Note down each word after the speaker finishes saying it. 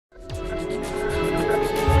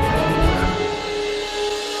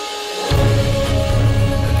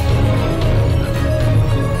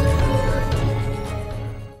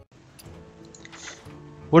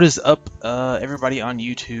What is up, everybody on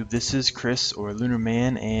YouTube? This is Chris or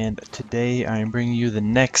lunarman, and today I am bringing you the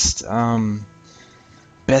next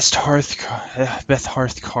best Hearthstone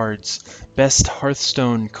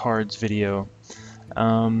cards video.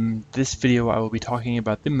 This video I will be talking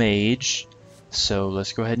about the Mage, so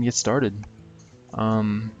let's go ahead and get started.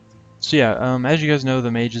 As you guys know, the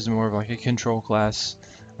Mage is more of like a control class.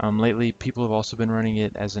 Lately, people have also been running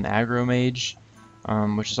it as an aggro mage,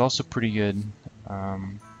 which is also pretty good.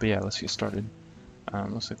 But yeah, let's get started.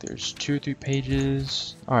 Looks like there's 2 or 3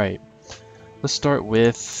 pages. Alright, let's start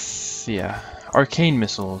with, Arcane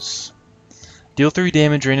Missiles. Deal 3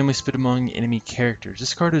 damage randomly split among enemy characters.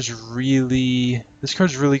 This card is really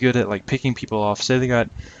good at like picking people off. Say they got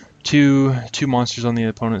two monsters on the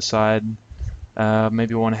opponent's side.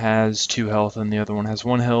 Maybe one has 2 health and the other one has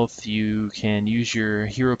 1 health. You can use your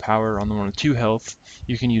hero power on the one with 2 health.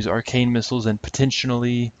 You can use arcane missiles and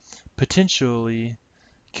potentially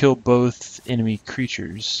kill both enemy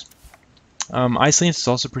creatures. Ice Lance is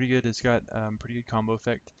also pretty good. It's got pretty good combo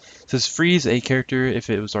effect. It says freeze a character if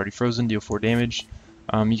it was already frozen, deal 4 damage.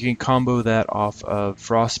 You can combo that off of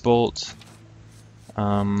Frostbolt,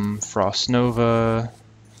 Frost Nova,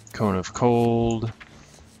 Cone of Cold,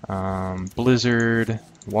 Blizzard,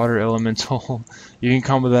 Water Elemental. You can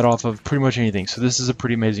combo that off of pretty much anything. So this is a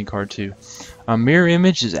pretty amazing card too. Mirror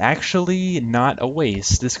Image is actually not a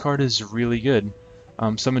waste. This card is really good.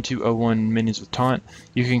 Summon 2 0/1 minions with taunt.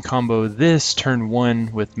 You can combo this turn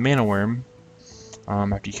 1 with Mana Worm.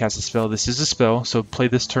 After you cast a spell, this is a spell, so play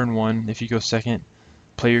this turn 1. If you go second,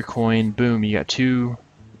 play your coin, boom, you got 2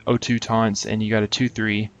 0/2 taunts and you got a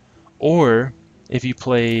 2/3. Or if you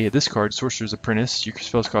play this card, Sorcerer's Apprentice, your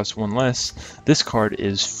spells cost 1 less. This card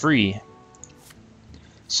is free.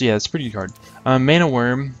 So yeah, it's a pretty good card. Mana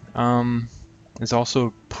Worm is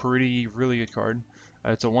also really good card.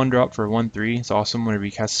 It's a 1-drop for a 1/3. It's awesome. Whenever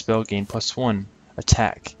you cast a spell, gain +1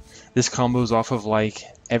 attack. This combos off of like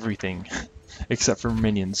everything except for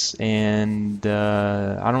minions, and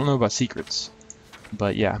I don't know about secrets,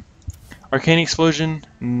 but yeah. Arcane Explosion,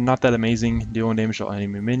 not that amazing. Deal 1 damage to all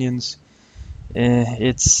enemy minions.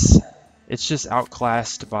 It's just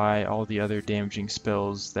outclassed by all the other damaging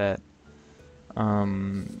spells that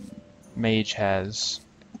Mage has.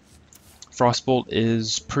 Frostbolt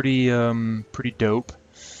is pretty dope.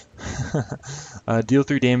 Deal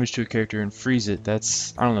 3 damage to a character and freeze it.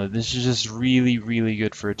 That's, I don't know, this is just really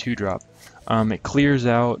good for a 2-drop. It clears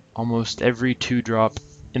out almost every 2-drop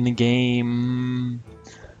in the game.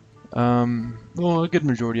 Well, a good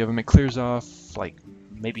majority of them. It clears off like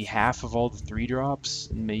maybe half of all the 3-drops,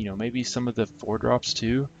 maybe some of the 4-drops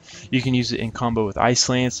too. You can use it in combo with Ice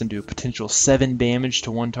Lance and do a potential 7 damage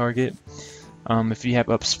to one target. If you have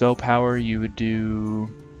up spell power, you would do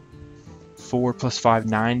 4 + 5,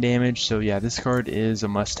 9 damage. So yeah, this card is a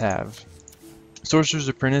must-have. Sorcerer's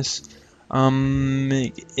Apprentice,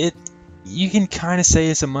 you can kind of say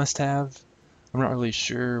it's a must-have. I'm not really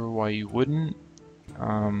sure why you wouldn't.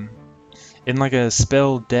 In like a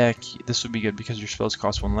spell deck, this would be good because your spells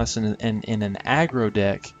cost 1 less, and in an aggro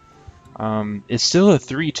deck, it's still a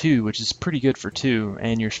 3/2, which is pretty good for 2,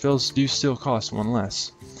 and your spells do still cost 1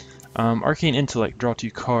 less. Arcane Intellect, draw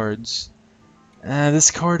 2 cards. This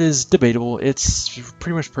card is debatable. It's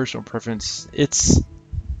pretty much personal preference.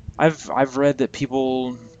 I've read that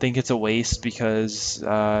people think it's a waste because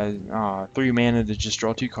 3 mana to just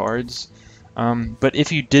draw 2 cards. But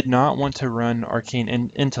if you did not want to run Arcane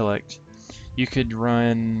Intellect, you could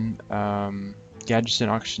run Gadgetzan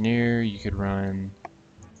Auctioneer. You could run.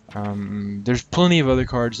 There's plenty of other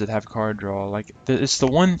cards that have card draw. Like it's the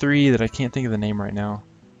 1/3 that I can't think of the name right now.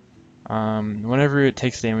 Whenever it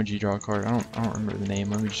takes damage, you draw a card. I don't remember the name.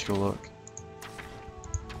 Let me just go look.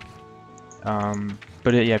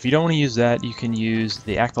 Yeah, if you don't want to use that, you can use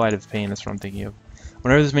the Acolyte of Pain. That's what I'm thinking of.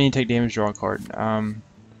 Whenever this minion take damage, draw a card. And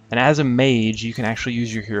as a mage, you can actually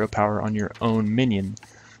use your hero power on your own minion.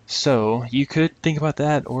 So you could think about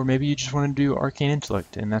that, or maybe you just want to do Arcane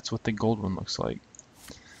Intellect, and that's what the gold one looks like.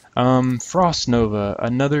 Frost Nova,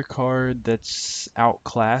 another card that's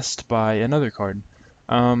outclassed by another card.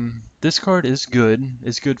 This card is good.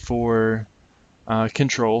 It's good for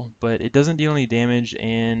control, but it doesn't deal any damage,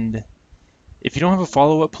 and if you don't have a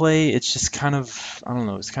follow-up play, it's just kind of, I don't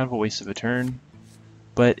know, it's kind of a waste of a turn.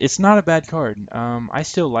 But it's not a bad card. I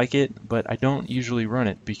still like it, but I don't usually run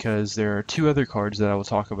it because there are 2 other cards that I will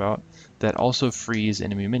talk about that also freeze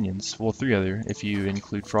enemy minions. Well, 3 other if you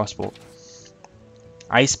include Frostbolt.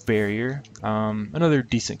 Ice Barrier, another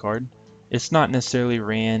decent card. It's not necessarily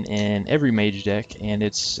ran in every mage deck, and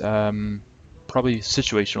it's probably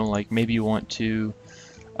situational. Like maybe you want to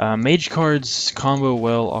Mage cards combo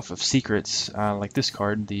well off of secrets, like this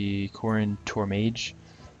card, the Corin Tor Mage.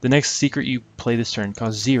 The next secret you play this turn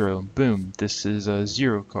costs 0. Boom. This is a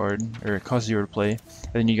 0 card, or it costs 0 to play.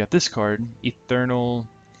 And then you got this card, Ethereal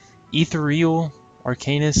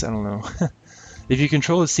Arcanus, I don't know. If you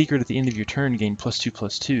control a secret at the end of your turn, gain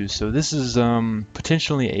 +2/+2. So this is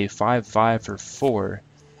potentially a 5/5 for 4,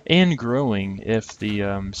 and growing if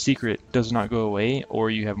the secret does not go away or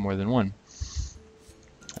you have more than one.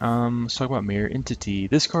 Let's talk about Mirror Entity.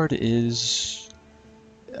 This card is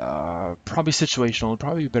probably situational. It'd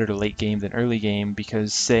probably be better to late game than early game,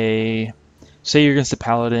 because say you're against a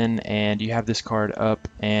paladin and you have this card up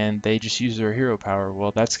and they just use their hero power.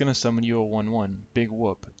 Well, that's going to summon you a 1/1. Big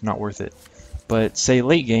whoop. Not worth it. But say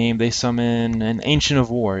late game, they summon an Ancient of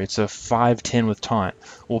War. It's a 5/10 with taunt.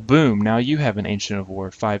 Well, boom, now you have an Ancient of War,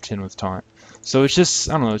 5/10 with taunt. So it's just,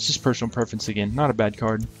 I don't know, it's just personal preference again. Not a bad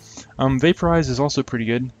card. Vaporize is also pretty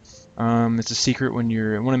good. It's a secret when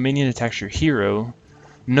a minion attacks your hero.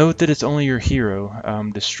 Note that it's only your hero.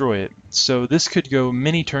 Destroy it. So this could go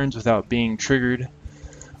many turns without being triggered,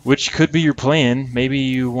 which could be your plan. Maybe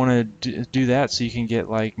you want to do that so you can get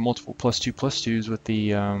like multiple +2/+2s with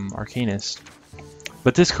the Arcanist.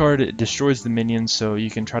 But this card, it destroys the minions, so you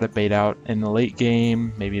can try to bait out in the late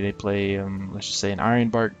game. Maybe they play, let's just say, an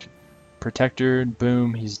Ironbark Protector.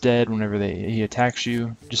 Boom, he's dead whenever he attacks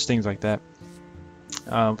you. Just things like that.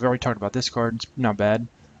 We've already talked about this card. It's not bad.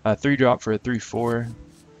 3-drop for a 3/4.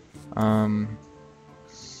 Cone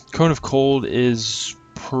of Cold is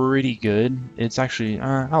pretty good. It's actually,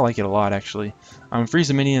 I like it a lot actually. Freeze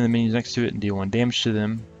a minion and the minions next to it and deal 1 damage to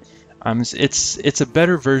them. It's a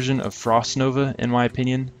better version of Frost Nova in my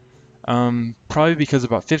opinion. Probably because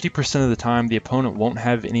about 50% of the time the opponent won't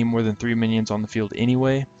have any more than 3 minions on the field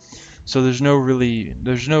anyway. So there's no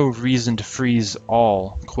reason to freeze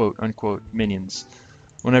all quote unquote minions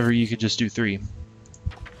whenever you could just do 3.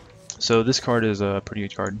 So this card is a pretty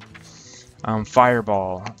good card.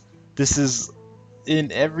 Fireball. This is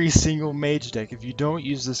in every single Mage deck. If you don't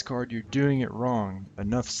use this card, you're doing it wrong.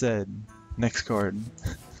 Enough said. Next card.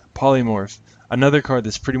 Polymorph. Another card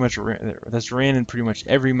that's pretty much ran in pretty much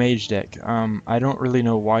every Mage deck. I don't really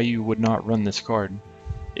know why you would not run this card.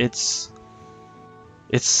 It's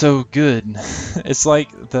so good. It's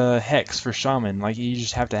like the Hex for Shaman. Like, you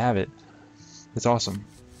just have to have it. It's awesome.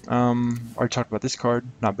 Already talked about this card.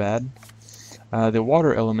 Not bad. The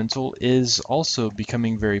Water Elemental is also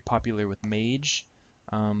becoming very popular with Mage.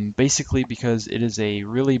 Basically because it is a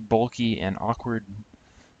really bulky and awkward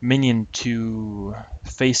minion to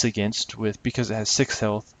face against because it has 6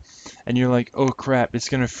 health. And you're like, oh crap, it's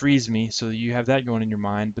gonna freeze me, so you have that going in your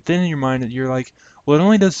mind. But then in your mind you're like, well, it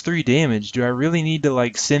only does 3 damage. Do I really need to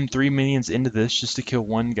like send 3 minions into this just to kill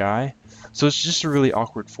one guy? So it's just a really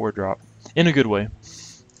awkward 4-drop in a good way.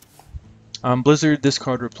 Blizzard, this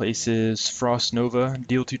card replaces Frost Nova.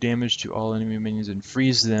 Deal 2 damage to all enemy minions and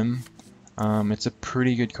freeze them. It's a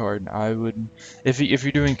pretty good card. I would, if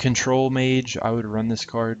you're doing Control Mage, I would run this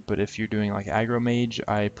card. But if you're doing like Aggro Mage,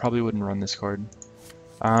 I probably wouldn't run this card.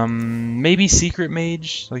 Maybe Secret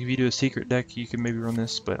Mage. Like if you do a secret deck, you can maybe run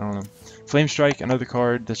this. But I don't know. Flame Strike, another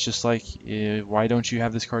card that's just like, why don't you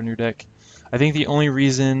have this card in your deck? I think the only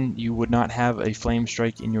reason you would not have a Flame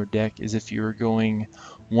Strike in your deck is if you were going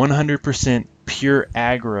 100% pure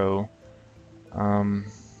aggro.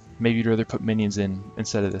 Maybe you'd rather put minions in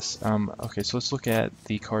instead of this. Okay, so let's look at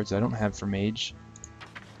the cards I don't have for Mage.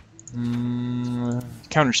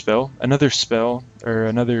 Counterspell, another spell, or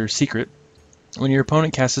another secret. When your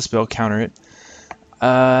opponent casts a spell, counter it.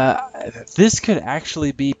 This could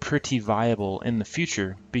actually be pretty viable in the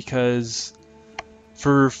future because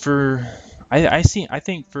I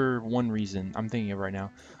think for one reason I'm thinking of right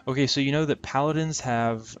now. Okay, so you know that paladins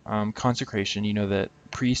have consecration. You know that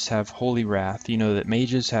priests have holy wrath. You know that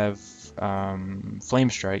mages have flame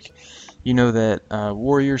strike. You know that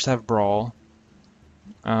warriors have brawl.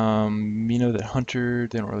 You know that hunter,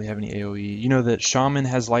 they don't really have any AoE. You know that shaman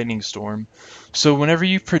has lightning storm. So whenever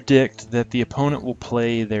you predict that the opponent will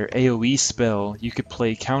play their AoE spell, you could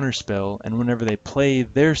play counter spell, and whenever they play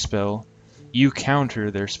their spell, you counter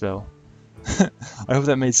their spell. I hope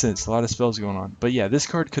that made sense. A lot of spells going on. But yeah, this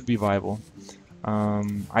card could be viable.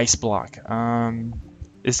 Ice Block.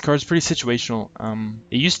 This card's pretty situational.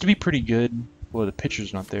 It used to be pretty good. Well, the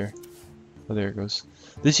picture's not there. Oh, there it goes.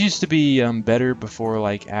 This used to be better before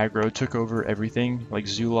like aggro took over everything. Like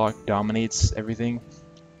Zulok dominates everything.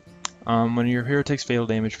 When your hero takes fatal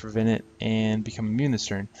damage, prevent it and become immune this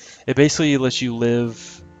turn. It basically lets you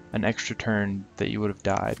live an extra turn that you would have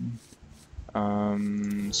died.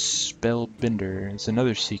 Spellbender is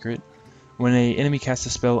another secret. When an enemy casts a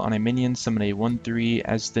spell on a minion, summon a 1/3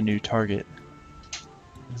 as the new target.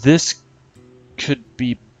 This could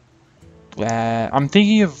be bad. I'm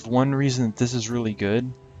thinking of one reason that this is really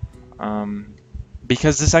good.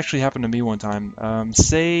 Because this actually happened to me one time.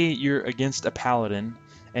 Say you're against a paladin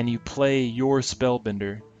and you play your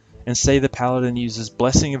spellbender, and say the paladin uses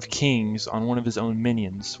Blessing of Kings on one of his own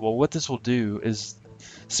minions. Well, what this will do is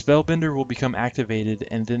Spellbender will become activated,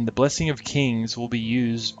 and then the Blessing of Kings will be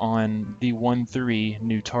used on the 1/3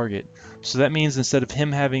 new target. So that means instead of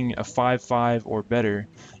him having a 5/5 or better,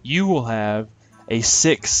 you will have a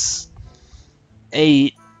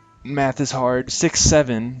 6/8, math is hard,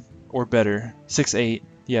 6/7 or better, 6/8,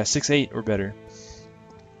 yeah, 6/8 or better.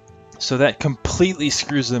 So that completely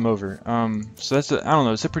screws them over. So that's I don't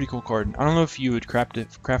know, it's a pretty cool card. I don't know if you would craft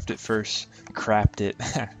it first. Craft it.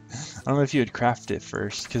 I don't know if you would craft it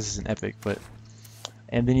first because it's an epic, but.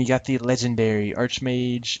 And then you got the legendary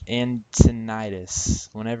Archmage Antonidas.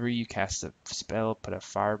 Whenever you cast a spell, put a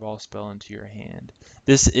fireball spell into your hand.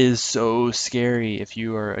 This is so scary if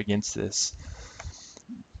you are against this.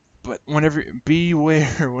 But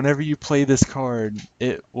beware, whenever you play this card,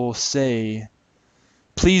 it will say,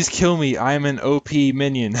 please kill me, I'm an OP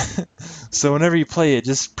minion. So whenever you play it,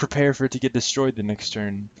 just prepare for it to get destroyed the next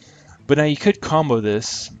turn. But now you could combo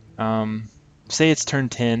this. Say it's turn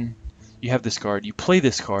 10, you have this card, you play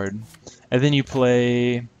this card, and then you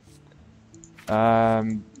play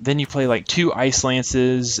like 2 Ice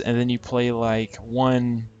Lances, and then you play like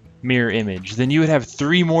 1 Mirror Image. Then you would have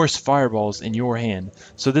 3 more fireballs in your hand.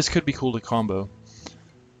 So this could be cool to combo.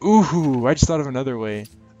 Ooh, I just thought of another way.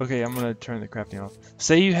 Okay, I'm gonna turn the crafting off.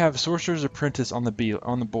 Say you have Sorcerer's Apprentice on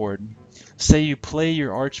the board. Say you play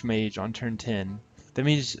your Archmage on turn 10. That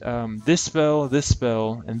means this spell,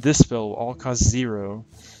 and this spell will all cost 0.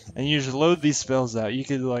 And you just load these spells out. You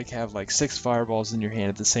could like have like 6 fireballs in your hand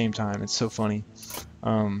at the same time. It's so funny.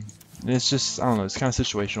 And it's just, I don't know, it's kind of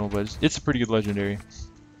situational, but it's a pretty good legendary.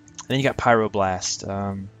 Then you got Pyroblast.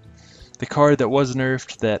 The card that was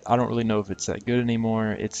nerfed that I don't really know if it's that good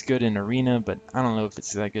anymore. It's good in Arena, but I don't know if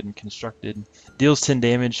it's that good in Constructed. Deals 10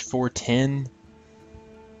 damage for 10.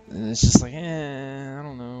 And it's just like, I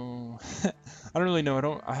don't know. I don't really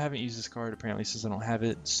know. I haven't used this card apparently since I don't have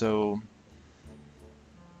it. So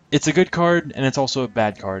it's a good card and it's also a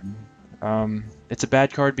bad card. It's a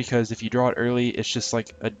bad card because if you draw it early, it's just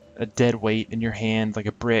like a dead weight in your hand, like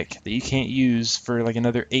a brick that you can't use for like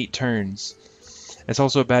another 8 turns. It's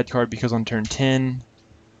also a bad card because on turn 10,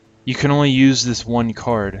 you can only use this one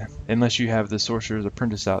card unless you have the Sorcerer's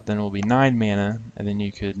Apprentice out. Then it will be 9 mana, and then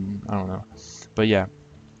you could, I don't know. But yeah,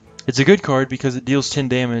 it's a good card because it deals 10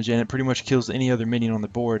 damage and it pretty much kills any other minion on the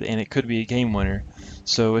board, and it could be a game winner.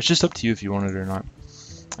 So it's just up to you if you want it or not.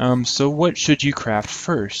 So what should you craft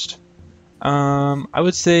first? I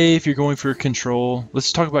would say if you're going for control,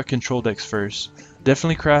 let's talk about control decks first.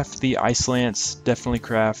 Definitely craft the Ice Lance, definitely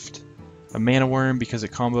craft a Mana Worm because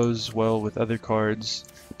it combos well with other cards.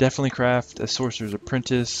 Definitely craft a Sorcerer's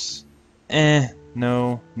Apprentice.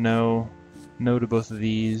 No to both of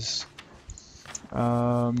these.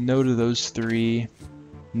 No to those 3.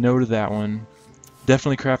 No to that one.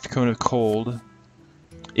 Definitely craft Cone of Cold.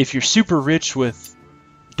 If you're super rich with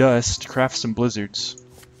dust, craft some blizzards.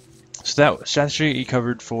 So that should get you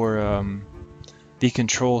covered for the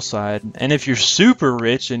control side. And if you're super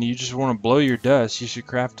rich and you just want to blow your dust, you should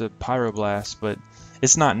craft a Pyroblast, but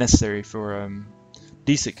it's not necessary for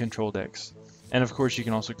decent control decks. And of course you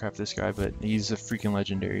can also craft this guy, but he's a freaking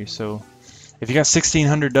legendary. So if you got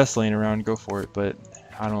 1600 dust laying around, go for it, but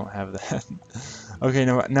I don't have that. Okay,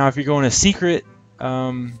 now if you're going a secret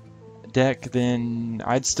deck, then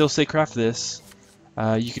I'd still say craft this.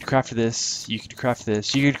 You could craft this, you could craft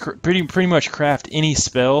this. You could pretty much craft any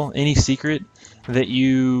spell, any secret that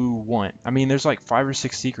you want. I mean, there's like 5 or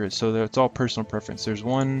 6 secrets, so it's all personal preference. There's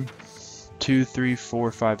 1, 2, 3,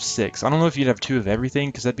 4, 5, 6. I don't know if you'd have 2 of everything,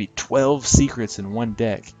 because that'd be 12 secrets in one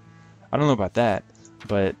deck. I don't know about that,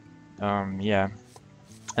 but yeah.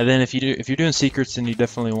 And then if you're doing secrets, then you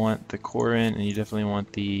definitely want the Corin, and you definitely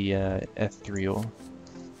want the Ethereal.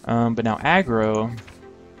 But now aggro,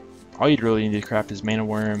 all you'd really need to craft is Mana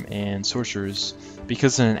Worm and Sorcerers,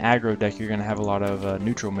 because in an aggro deck you're going to have a lot of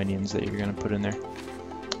neutral minions that you're going to put in there.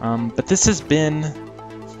 But this has been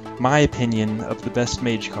my opinion of the best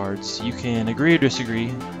Mage cards. You can agree or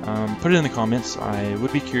disagree. Put it in the comments. I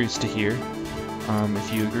would be curious to hear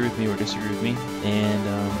if you agree with me or disagree with me. And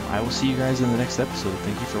I will see you guys in the next episode.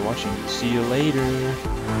 Thank you for watching. See you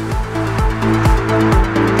later.